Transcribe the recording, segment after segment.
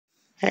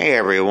Hey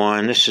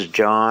everyone, this is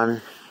John.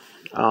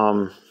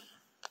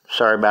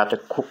 Sorry about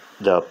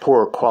the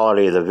poor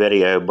quality of the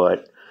video,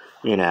 but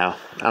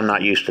I'm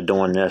not used to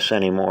doing this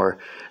anymore.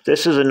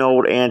 This is an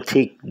old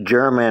antique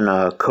German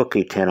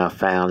cookie tin I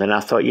found, and I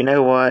thought, you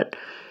know what?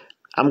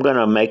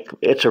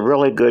 It's a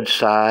really good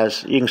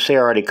size. You can see I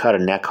already cut a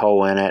neck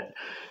hole in it,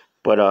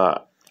 but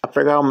I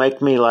figure I'll make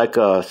me like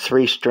a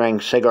 3-string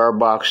cigar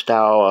box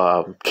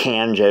style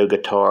Canjo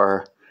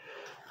guitar.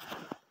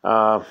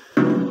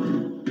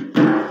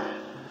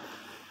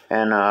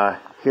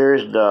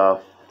 Here's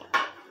the,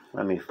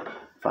 let me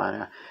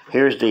find out.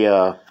 Here's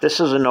the,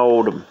 this is an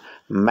old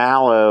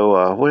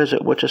mallow, what's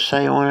it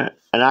say on it?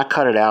 And I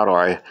cut it out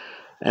already.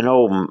 An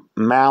old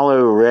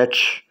mallow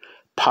rich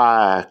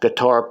pie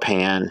guitar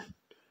pan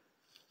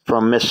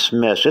from Miss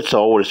Smith's. It's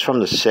old, it's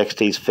from the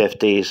 60s,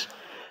 50s.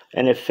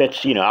 And it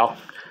fits,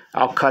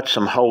 I'll cut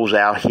some holes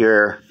out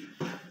here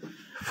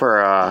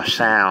for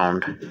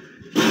sound.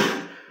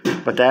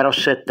 But that'll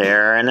sit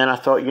there. And then I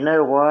thought, you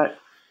know what?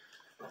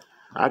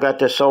 I got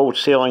this old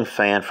ceiling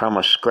fan from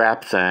a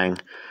scrap thing.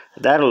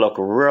 That'll look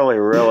really,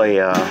 really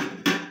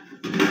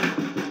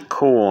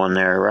cool on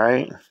there,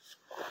 right?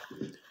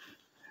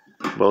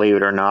 Believe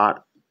it or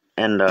not.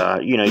 And,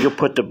 you'll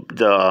put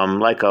the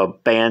like a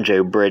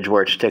banjo bridge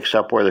where it sticks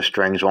up where the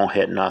strings won't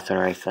hit nothing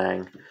or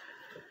anything.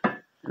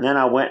 And then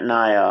I went and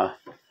I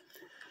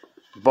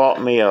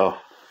bought me a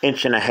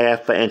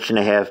 1.5 by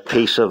 1.5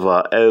 piece of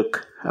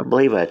oak. I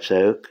believe that's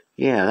oak.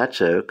 Yeah,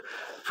 that's oak.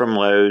 From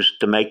Lowe's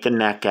to make the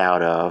neck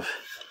out of.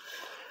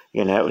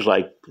 It was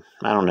like,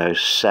 I don't know,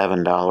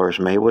 $7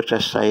 maybe. What's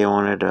that say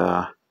on it?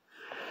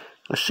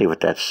 Let's see what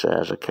that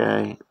says,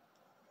 okay?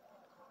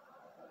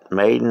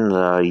 Made in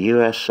the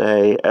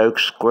USA, oak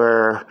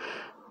square,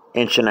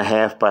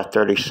 1.5 by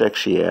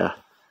 36, yeah.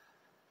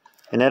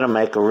 And it'll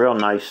make a real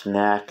nice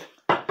neck.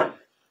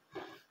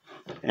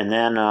 And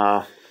then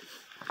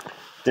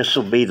this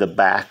will be the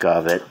back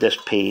of it, this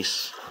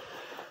piece.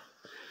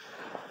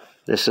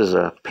 This is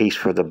a piece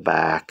for the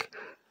back.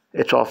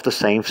 It's off the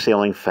same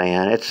ceiling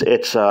fan.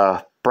 It's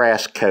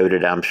brass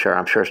coated, I'm sure.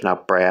 I'm sure it's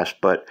not brass,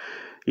 but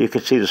you can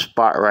see the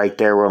spot right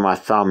there where my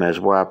thumb is,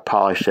 where I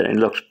polished it. It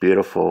looks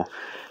beautiful.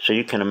 So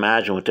you can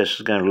imagine what this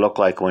is going to look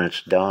like when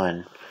it's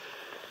done.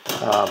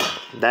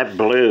 That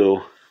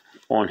blue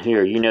on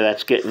here,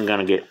 that's going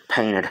to get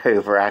painted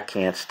over. I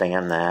can't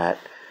stand that.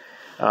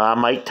 I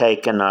might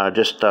take and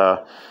just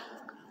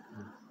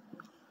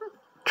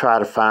try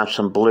to find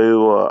some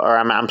blue, or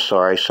I'm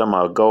sorry,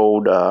 some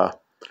gold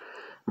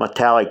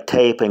metallic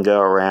tape and go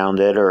around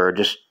it, or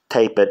just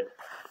tape it,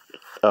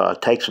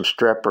 take some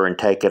stripper and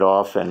take it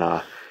off and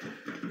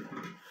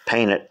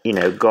paint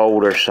it,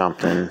 gold or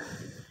something.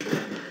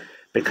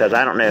 Because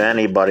I don't know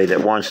anybody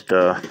that wants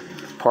to,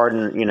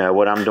 pardon,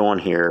 what I'm doing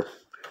here,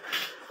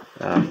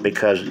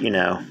 because,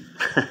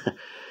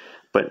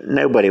 but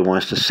nobody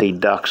wants to see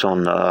ducks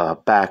on the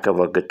back of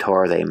a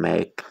guitar they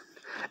make.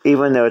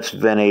 Even though it's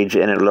vintage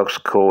and it looks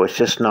cool, it's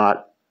just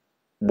not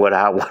what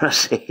I want to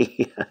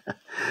see.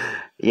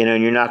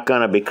 And you're not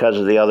going to, because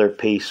of the other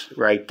piece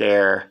right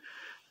there.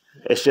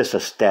 It's just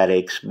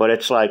aesthetics, but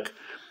it's like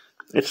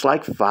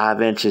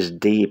 5 inches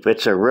deep.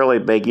 It's a really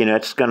big,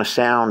 it's going to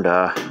sound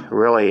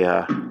really,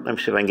 let me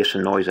see if I can get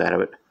some noise out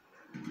of it.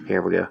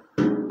 Here we go.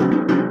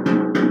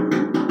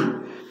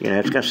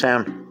 It's going to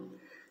sound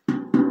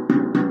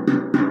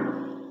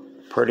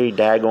pretty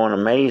daggone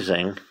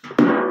amazing.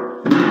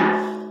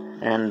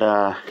 And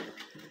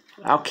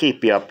I'll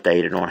keep you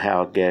updated on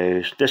how it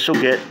goes.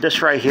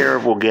 This right here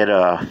will get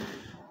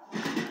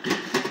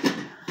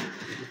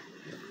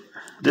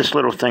this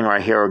little thing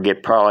right here will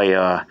get probably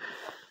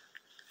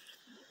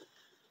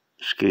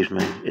excuse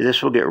me,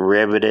 this will get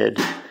riveted,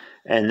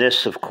 and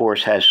this of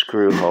course has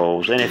screw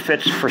holes, and it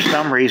fits, for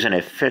some reason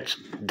it fits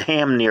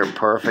damn near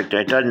perfect.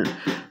 It doesn't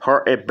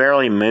hurt, it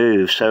barely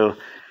moves. So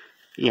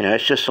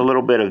it's just a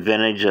little bit of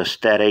vintage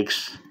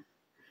aesthetics.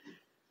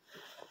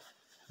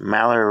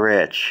 Mallow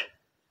Rich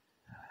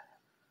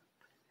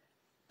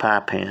pie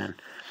pan.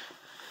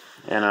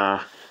 And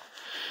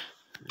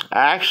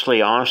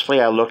honestly,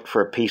 I looked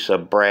for a piece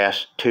of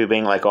brass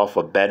tubing, like off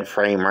a bed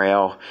frame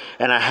rail,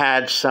 and I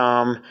had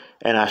some,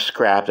 and I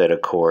scrapped it,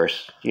 of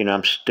course.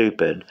 I'm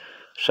stupid,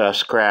 so I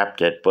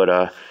scrapped it.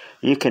 But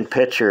you can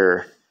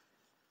picture,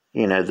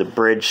 the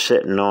bridge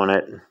sitting on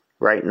it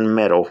right in the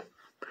middle.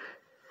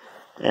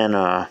 And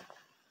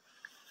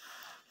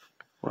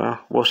well,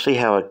 we'll see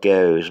how it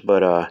goes.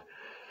 But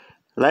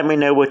let me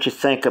know what you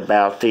think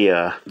about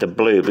the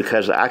blue,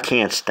 because I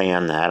can't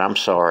stand that. I'm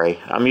sorry.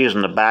 I'm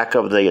using the back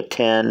of the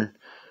tin.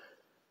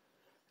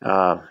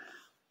 I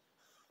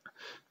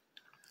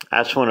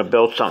just want to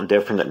build something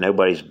different that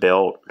nobody's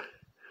built.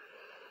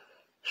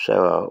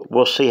 So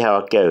we'll see how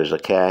it goes,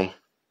 okay?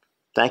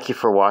 Thank you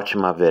for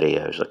watching my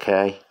videos,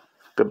 okay?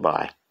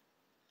 Goodbye.